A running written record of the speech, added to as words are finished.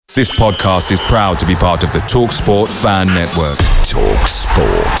This podcast is proud to be part of the TalkSport Fan Network.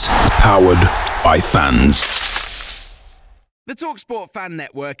 TalkSport. Powered by fans. The TalkSport Fan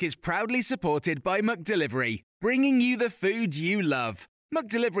Network is proudly supported by McDelivery, bringing you the food you love.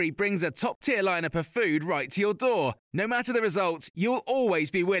 McDelivery brings a top-tier lineup of food right to your door. No matter the result, you'll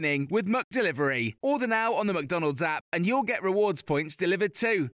always be winning with McDelivery. Order now on the McDonald's app and you'll get rewards points delivered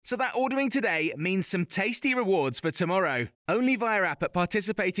too. So that ordering today means some tasty rewards for tomorrow. Only via app at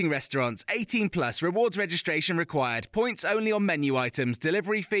participating restaurants. 18 plus. Rewards registration required. Points only on menu items.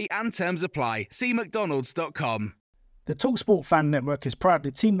 Delivery fee and terms apply. See mcdonalds.com. The TalkSport Fan Network is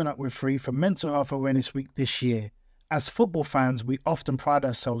proudly teaming up with Free for Mental Health Awareness Week this year. As football fans, we often pride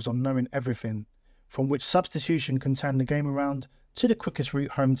ourselves on knowing everything, from which substitution can turn the game around to the quickest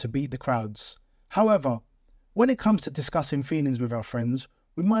route home to beat the crowds. However, when it comes to discussing feelings with our friends,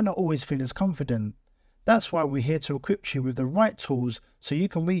 we might not always feel as confident. That's why we're here to equip you with the right tools so you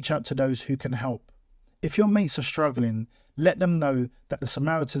can reach out to those who can help. If your mates are struggling, let them know that the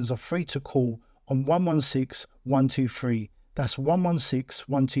Samaritans are free to call on 116 123. That's 116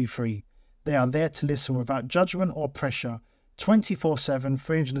 123. They are there to listen without judgment or pressure, 24/7,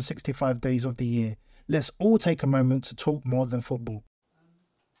 365 days of the year. Let's all take a moment to talk more than football.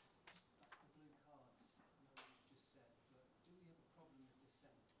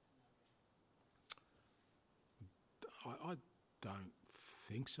 I don't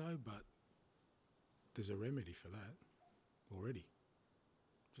think so, but there's a remedy for that already.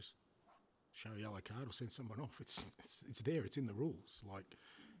 Just show a yellow card or send someone off. It's there. It's in the rules. Like,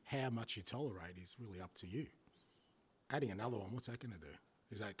 how much you tolerate is really up to you. Adding another one, what's that going to do?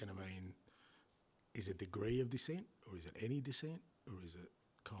 Is that going to mean, is it degree of dissent, or is it any dissent, or is it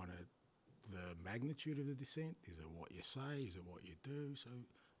kind of the magnitude of the dissent? Is it what you say? Is it what you do? So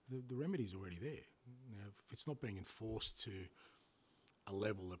the remedy's already there. Now, if it's not being enforced to a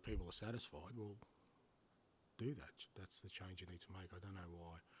level that people are satisfied, well, do that. That's the change you need to make. I don't know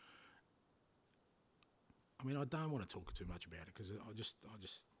why. I mean, I don't want to talk too much about it because I just,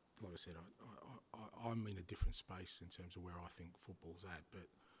 like I said, I'm in a different space in terms of where I think football's at. But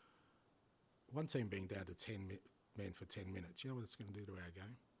one team being down to 10 men for 10 minutes, you know what it's going to do to our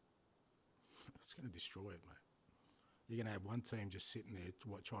game? It's going to destroy it, mate. You're going to have one team just sitting there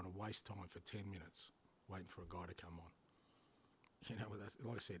trying to waste time for 10 minutes waiting for a guy to come on. You know,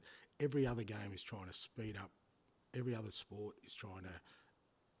 like I said, every other game is trying to speed up. Every other sport is trying to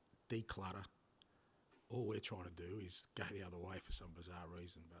declutter. All we're trying to do is go the other way for some bizarre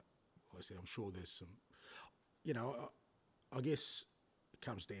reason. But like I said, I'm sure there's some, you know, I guess it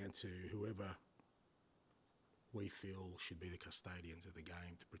comes down to whoever we feel should be the custodians of the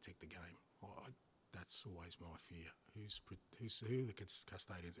game to protect the game. That's always my fear. Who the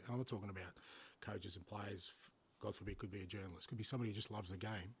custodians? And I'm not talking about coaches and players. God forbid, could be a journalist. Could be somebody who just loves the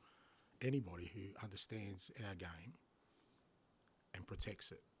game. Anybody who understands our game and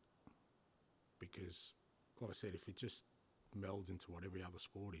protects it. Because, like I said, if it just melds into what every other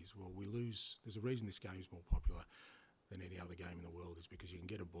sport is, well, we lose. There's a reason this game is more popular than any other game in the world, is because you can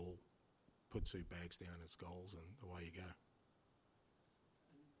get a ball, put two bags down as goals, and away you go.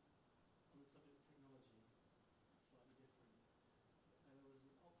 On the subject of technology, slightly different. There was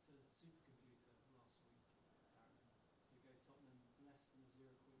an Opta supercomputer last week, apparently, who gave Tottenham less than a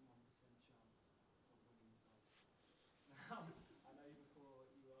 0.1% chance of winning the title. Now, I know before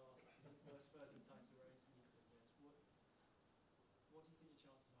you asked, were Spurs in the title race, and you said yes. What do you think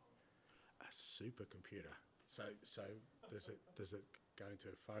your chances are? A supercomputer. So does it go into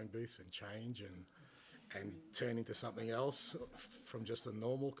a phone booth and change and turn into something else from just a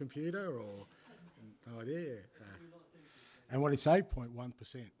normal computer, or no idea? And what did it say?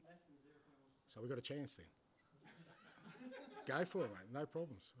 0.1%. So we've got a chance then. Go for it, mate. No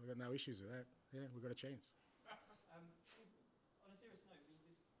problems. We've got no issues with that. Yeah, we've got a chance. On a serious note, this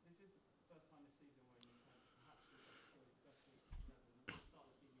is the first time this season where you've had perhaps your best choice forever. At the start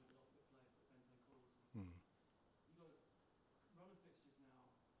of the season, you had a lot of good players, but Benton and Calls. You've got a run of fixtures now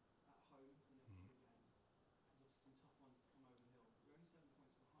at home for the next three games. There's obviously some tough ones to come over the hill. You're only 7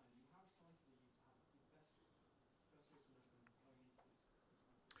 points behind. How excited are you to have your best first choice 11 going into this round?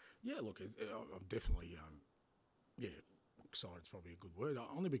 Yeah, look, I'm definitely, excited is probably a good word.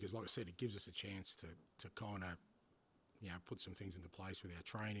 Only because, like I said, it gives us a chance to kind of, put some things into place with our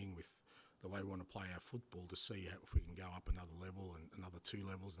training, with the way we want to play our football, to see if we can go up another level and another 2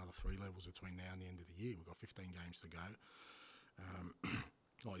 levels, another 3 levels between now and the end of the year. We've got 15 games to go.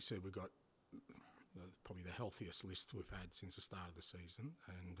 Like I said, we've got probably the healthiest list we've had since the start of the season,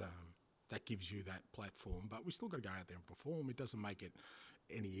 and that gives you that platform. But we still got to go out there and perform. It doesn't make it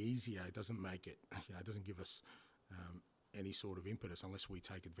any easier. It doesn't make it, it doesn't give us any sort of impetus unless we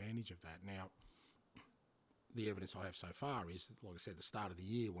take advantage of that. Now, the evidence I have so far is, like I said, the start of the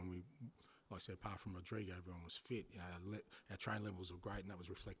year when we, like I said, apart from Rodrigo, everyone was fit. Our train levels were great, and that was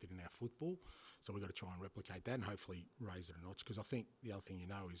reflected in our football. So we've got to try and replicate that and hopefully raise it a notch. Because I think the other thing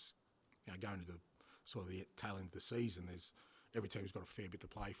is, going to the sort of the tail end of the season, every team's got a fair bit to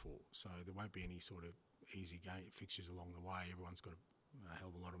play for. So there won't be any sort of easy game fixtures along the way. Everyone's got a hell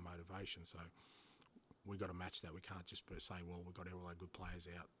of a lot of motivation. So we've got to match that. We can't just say, well, we've got all our good players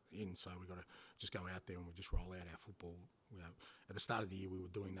so we've got to just go out there and we just roll out our football. At the start of the year, we were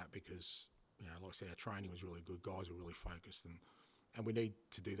doing that because, like I said, our training was really good. Guys were really focused, and we need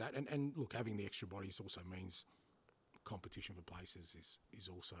to do that. And look, having the extra bodies also means competition for places is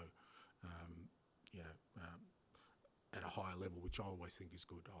also, at a higher level, which I always think is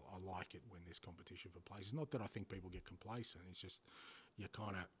good. I like it when there's competition for places. Not that I think people get complacent. It's just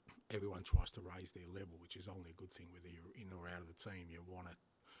everyone tries to raise their level, which is only a good thing whether you're in or out of the team. You want to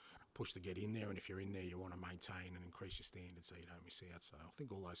push to get in there, and if you're in there, you want to maintain and increase your standards so you don't miss out. So I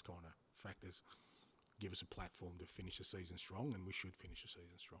think all those kind of factors give us a platform to finish the season strong, and we should finish the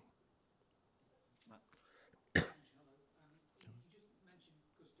season strong. Hello. You just mentioned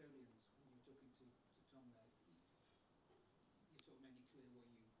custodians when you were talking to Tom there. You sort of made it clear what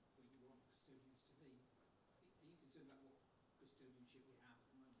you want custodians to be. Are you concerned about what custodianship we have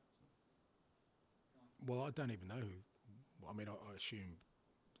at the moment? Well, I don't even know who. I mean, I assume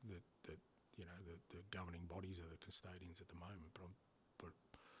that the governing bodies are the custodians at the moment, but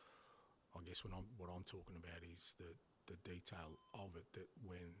I guess what I'm talking about is the detail of it. That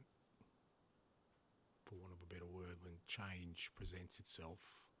when, for want of a better word, when change presents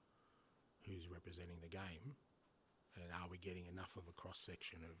itself, who's representing the game, and are we getting enough of a cross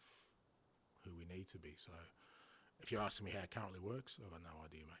section of who we need to be? So, if you're asking me how it currently works, I've got no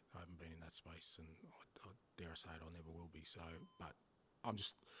idea, mate. I haven't been in that space, and I dare I say it, I never will be. So, but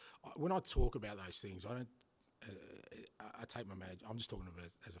when I talk about those things, I don't. I take my manager. I'm just talking about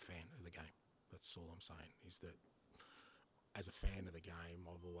as a fan of the game. That's all I'm saying. Is that as a fan of the game,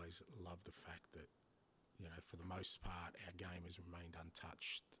 I've always loved the fact that, for the most part, our game has remained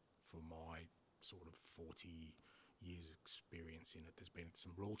untouched for my sort of 40 years experience in it. There's been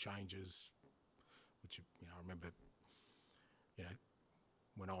some rule changes, which I remember.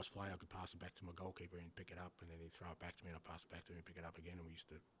 When I was playing, I could pass it back to my goalkeeper and pick it up, and then he'd throw it back to me, and I'd pass it back to him and pick it up again. And we used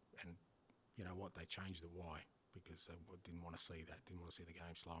to, and you know what, they changed it. Why? Because they didn't want to see that. Didn't want to see the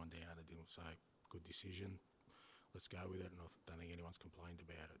game slowing down. They didn't say, good decision, let's go with it. And I don't think anyone's complained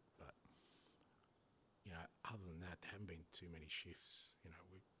about it. But other than that, there haven't been too many shifts. I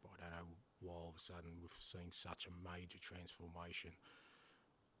don't know why all of a sudden we've seen such a major transformation.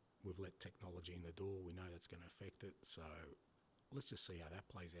 We've let technology in the door. We know that's going to affect it. So let's just see how that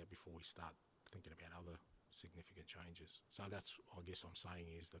plays out before we start thinking about other significant changes. So that's, I guess I'm saying,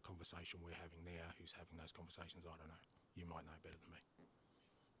 is the conversation we're having now. Who's having those conversations? I don't know. You might know better than me.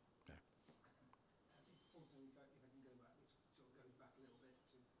 Yeah. Also, if I can go back, it sort of goes back a little bit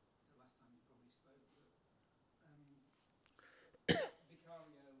to the last time you probably spoke, but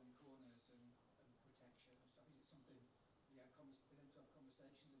Vicario and corners and protection and stuff, is it something you had to have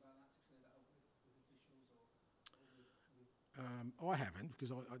conversations about that to clear that up with officials or with I haven't,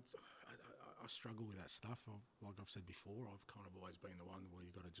 because I struggle with that stuff. Like I've said before, I've kind of always been the one where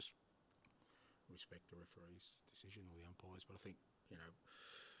you've got to just respect the referee's decision or the umpires. But I think,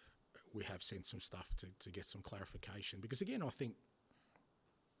 we have sent some stuff to get some clarification. Because again, I think,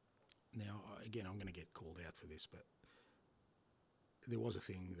 now, again, I'm going to get called out for this, but there was a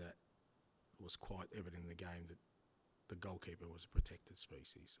thing that was quite evident in the game that the goalkeeper was a protected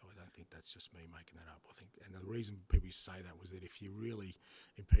species. I don't think that's just me making that up. I think, and the reason people used to say that was that if you really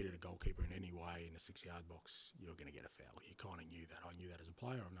impeded a goalkeeper in any way in a 6-yard box, you're going to get a foul. You kind of knew that. I knew that as a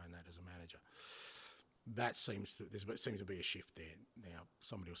player. I've known that as a manager. There seems to be a shift there. Now,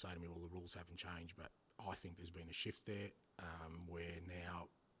 somebody will say to me, well, the rules haven't changed, but I think there's been a shift there where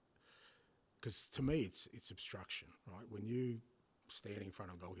now, because to me it's obstruction, right? When you standing in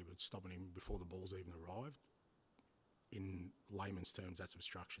front of a goalkeeper, stopping him before the ball's even arrived, in layman's terms, that's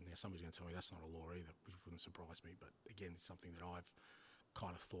obstruction. Now, somebody's going to tell me that's not a law either, which wouldn't surprise me. But again, it's something that I've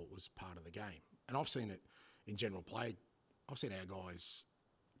kind of thought was part of the game. And I've seen it in general play. I've seen our guys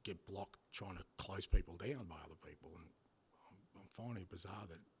get blocked trying to close people down by other people. And I'm finding it bizarre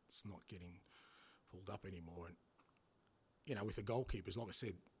that it's not getting pulled up anymore. And, with the goalkeepers, like I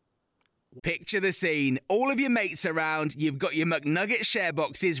said, Picture the scene. All of your mates around, you've got your McNugget share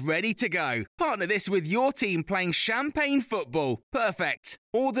boxes ready to go. Partner this with your team playing champagne football. Perfect.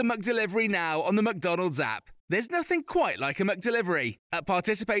 Order McDelivery now on the McDonald's app. There's nothing quite like a McDelivery. At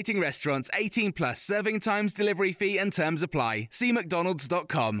participating restaurants, 18 plus serving times, delivery fee and terms apply. See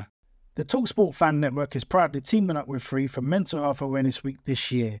mcdonalds.com. The TalkSport Fan Network is proudly teaming up with Free for Mental Health Awareness Week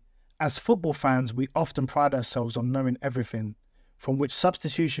this year. As football fans, we often pride ourselves on knowing everything, from which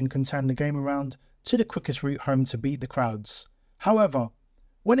substitution can turn the game around to the quickest route home to beat the crowds. However,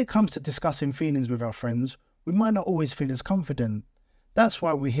 when it comes to discussing feelings with our friends, we might not always feel as confident. That's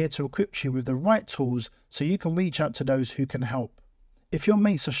why we're here to equip you with the right tools so you can reach out to those who can help. If your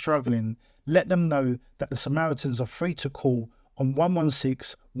mates are struggling, let them know that the Samaritans are free to call on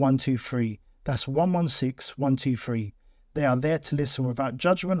 116 123. That's 116 123. They are there to listen without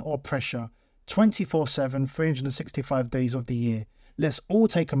judgment or pressure, 24/7, 365 days of the year. Let's all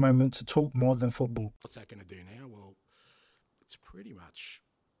take a moment to talk more than football. What's that going to do now? Well, it's pretty much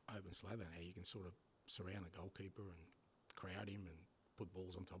open slather now. You can sort of surround the goalkeeper and crowd him and put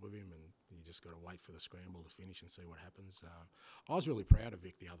balls on top of him, and you just got to wait for the scramble to finish and see what happens. I was really proud of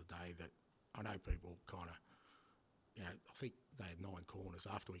Vic the other day. That I know people kind of, I think they had 9 corners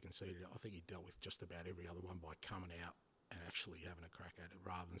after we conceded. I think he dealt with just about every other one by coming out and actually having a crack at it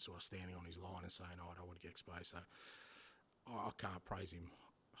rather than sort of standing on his line and saying, I don't want to get exposed. So I can't praise him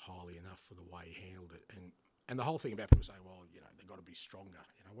highly enough for the way he handled it. And the whole thing about people saying, well, they've got to be stronger.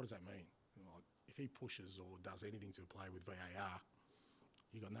 What does that mean? Like, if he pushes or does anything to play with VAR,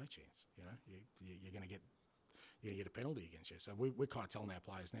 you got no chance. You're going to get a penalty against you. So we're kind of telling our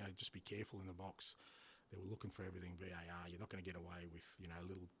players now, just be careful in the box. They were looking for everything VAR. You're not going to get away with a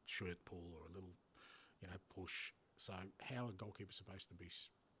little shirt pull or a little push. So how are goalkeepers supposed to be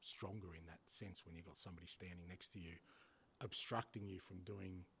stronger in that sense when you've got somebody standing next to you, obstructing you from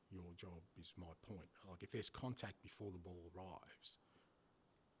doing your job? Is my point. Like, if there's contact before the ball arrives,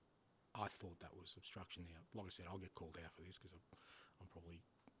 I thought that was obstruction. Now, like I said, I'll get called out for this because I'm probably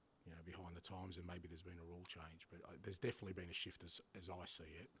behind the times, and maybe there's been a rule change, but there's definitely been a shift as I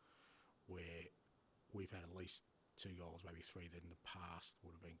see it, where we've had at least 2 goals, maybe 3 that in the past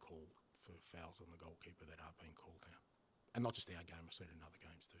would have been called for fouls on the goalkeeper that are being called now. And not just our game, I've seen it in other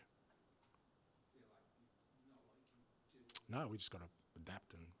games too. No, we just got to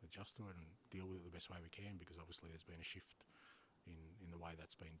adapt and adjust to it and deal with it the best way we can, because obviously there's been a shift in the way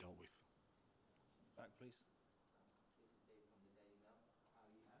that's been dealt with. Back, please.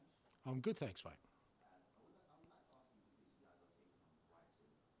 I'm good, thanks, mate.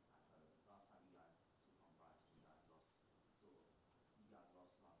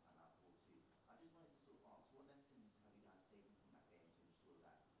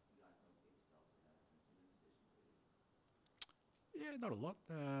 Yeah, not a lot.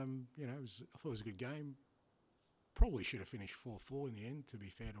 I thought it was a good game. Probably should have finished 4-4 in the end, to be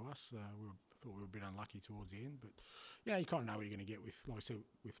fair to us. I thought we were a bit unlucky towards the end. But, you kind of know what you're going to get with, like I said,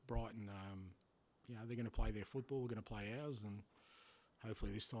 with Brighton. They're going to play their football, we're going to play ours, and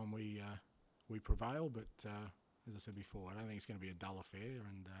hopefully this time we prevail. But, as I said before, I don't think it's going to be a dull affair,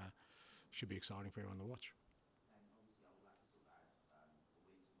 and should be exciting for everyone to watch.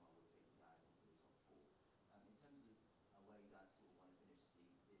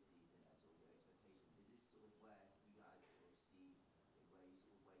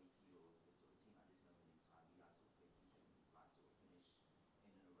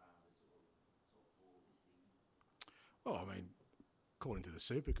 Well, I mean, according to the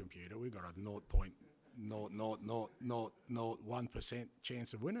supercomputer, we've got a 0.00001%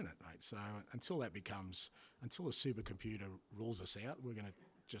 chance of winning it, mate. So until the supercomputer rules us out, we're going to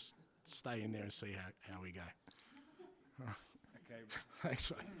just stay in there and see how we go. Okay.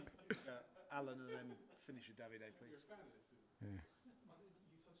 Thanks, mate. Alan, and then finish with Davide, please. Yeah. You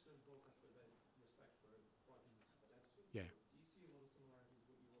touched on the broadcast about respect for Brighton's attitude. Yeah. Do you see a lot of similarities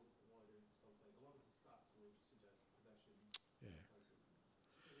with your wider style play? A lot of the stats would suggest possession. Yeah.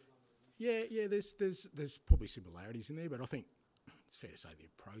 There's probably similarities in there, but I think it's fair to say the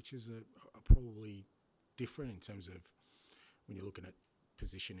approaches are probably different in terms of when you're looking at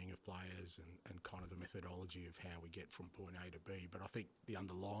positioning of players and kind of the methodology of how we get from point A to B. But I think the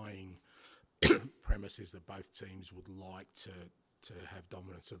underlying premise is that both teams would like to have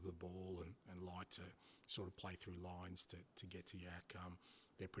dominance of the ball and like to sort of play through lines to get to your outcome.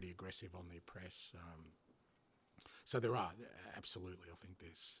 They're pretty aggressive on their press. So there are, absolutely, I think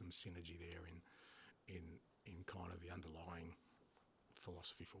there's some synergy there in kind of the underlying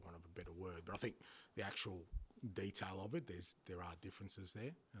philosophy, for want of a better word. But I think the actual detail of it, there are differences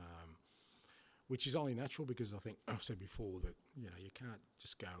there, which is only natural because I think I've said before that you can't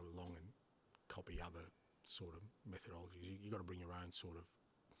just go along and copy other sort of methodologies. You've got to bring your own sort of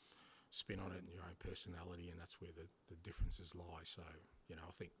spin on it and your own personality, and that's where the differences lie. So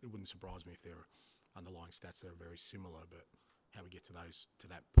I think it wouldn't surprise me if there underlying stats that are very similar, but how we get to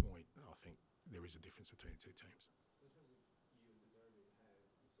that point, I think there is a difference between the two teams. In terms of you and Deserving, how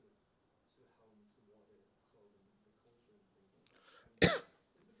you sort of home to what the club and the culture and things like that. Is it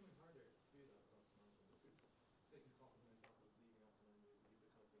becoming harder to do that across management? Is it taking Cotton's mentality leaving after 9 years? Is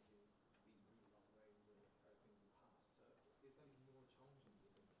it because they feel these really long reigns are a thing of the past? So is that even more challenging, do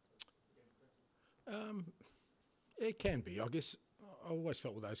you think, as the game progresses? It can be. I guess I always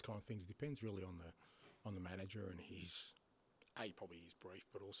felt with those kind of things, depends really on the manager and his probably his brief,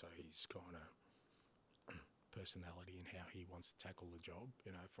 but also his kind of personality and how he wants to tackle the job.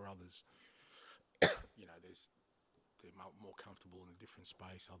 For others, they're more comfortable in a different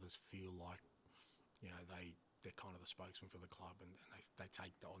space. Others feel like, they're kind of the spokesman for the club and they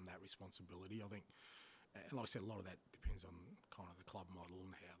take on that responsibility. I think, and like I said, a lot of that depends on kind of the club model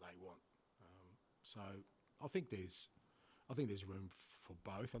and how they want. So I think there's room for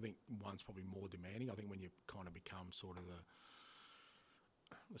both. I think one's probably more demanding. I think when you kind of become sort of the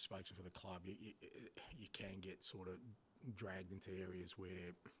spokesman for the club, you can get sort of dragged into areas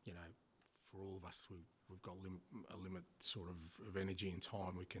where, for all of us, we've got a limit sort of energy and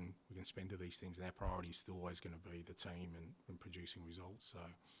time we can spend to these things, and our priority is still always going to be the team and producing results. So,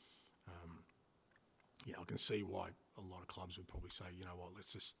 I can see why a lot of clubs would probably say, you know what,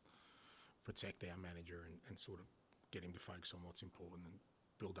 let's just protect our manager and sort of get him to focus on what's important and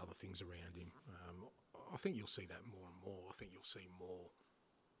build other things around him. I think you'll see that more and more. I think you'll see more,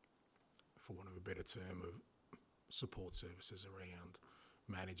 for want of a better term, of support services around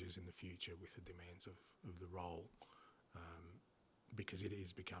managers in the future with the demands of the role, because it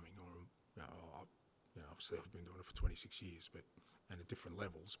is becoming, obviously I've been doing it for 26 years, and at different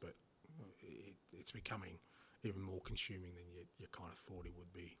levels, but it's becoming even more consuming than you kind of thought it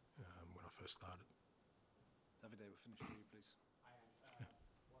would be when I first started. Davide, we'll finish with you, please. I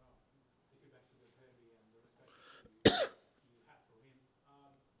want to take you back to the Zerbi and the respect that you had for him.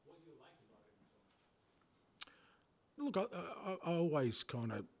 What do you like about him so much? Look, I always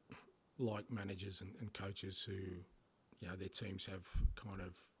kind of like managers and coaches who, their teams have kind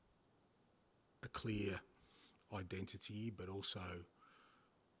of a clear identity, but also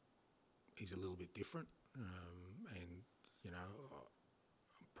he's a little bit different. And,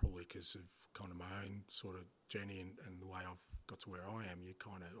 probably because of kind of my own sort of journey and the way I've got to where I am, you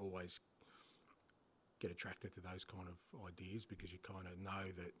kind of always get attracted to those kind of ideas, because you kind of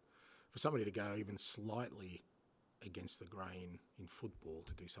know that for somebody to go even slightly against the grain in football,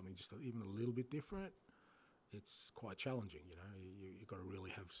 to do something just even a little bit different, it's quite challenging. You've got to really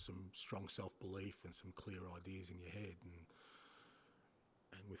have some strong self-belief and some clear ideas in your head.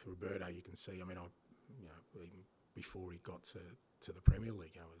 And with Roberto, you can see, even before he got to the Premier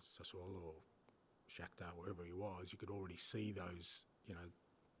League, as Sassuolo or Shakhtar, wherever he was, you could already see those,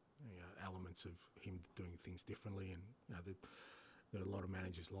 elements of him doing things differently. And, there are a lot of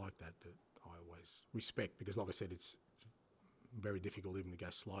managers like that I always respect, because, like I said, it's very difficult even to go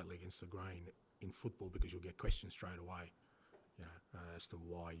slightly against the grain in football, because you'll get questions straight away, as to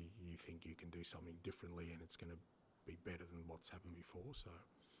why you think you can do something differently and it's going to be better than what's happened before. So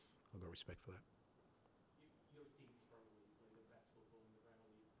I've got respect for that. Your teams probably play the best football in the Premier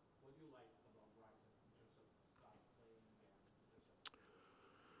League. What do you like about Brighton in terms of style of playing again?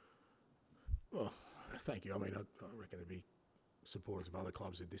 Well, thank you. I mean, I reckon there'd be supporters of other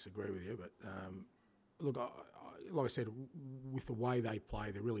clubs that disagree with you, but look, like I said, with the way they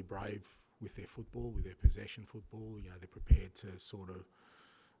play, they're really brave with their football, with their possession football. They're prepared to sort of,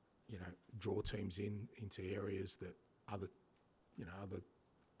 draw teams into areas that other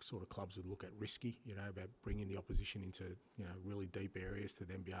sort of clubs would look at risky, about bringing the opposition into, really deep areas to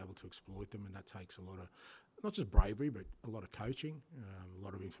then be able to exploit them. And that takes a lot of, not just bravery, but a lot of coaching, a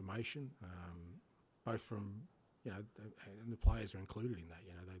lot of information, both from, and the players are included in that.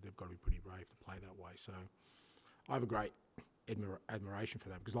 They've got to be pretty brave to play that way. So I have a great admiration for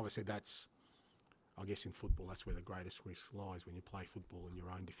that, because, like I said, that's, I guess in football, that's where the greatest risk lies, when you play football in your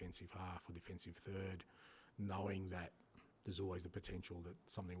own defensive half or defensive third, knowing that there's always the potential that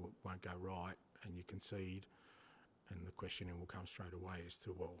something won't go right and you concede, and the questioning will come straight away as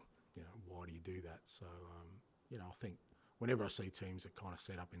to, well, why do you do that? So, I think whenever I see teams that kind of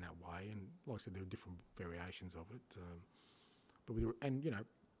set up in that way, and like I said, there are different variations of it,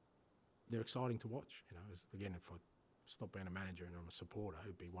 they're exciting to watch. Again, if I stop being a manager and I'm a supporter,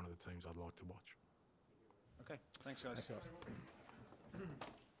 it'd be one of the teams I'd like to watch. Okay, thanks guys.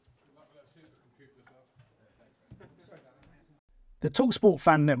 The TalkSport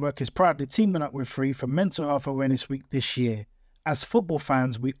Fan Network is proudly teaming up with Free for Mental Health Awareness Week this year. As football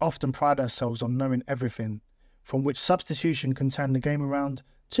fans, we often pride ourselves on knowing everything, from which substitution can turn the game around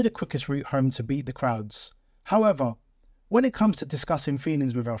to the quickest route home to beat the crowds. However, when it comes to discussing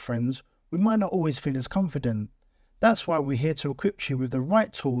feelings with our friends, we might not always feel as confident. That's why we're here to equip you with the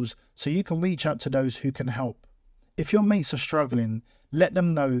right tools so you can reach out to those who can help. If your mates are struggling, let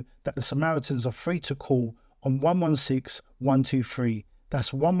them know that the Samaritans are free to call on 116 123.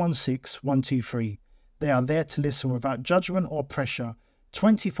 That's 116 123. They are there to listen without judgment or pressure,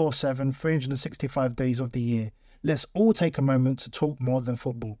 24/7, 365 days of the year. Let's all take a moment to talk more than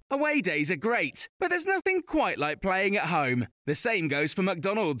football. Away days are great, but there's nothing quite like playing at home. The same goes for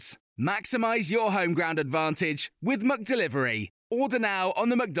McDonald's. Maximise your home ground advantage with McDelivery. Order now on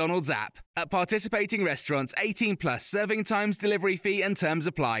the McDonald's app. At participating restaurants, 18 plus serving times, delivery fee and terms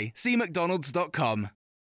apply. See mcdonalds.com.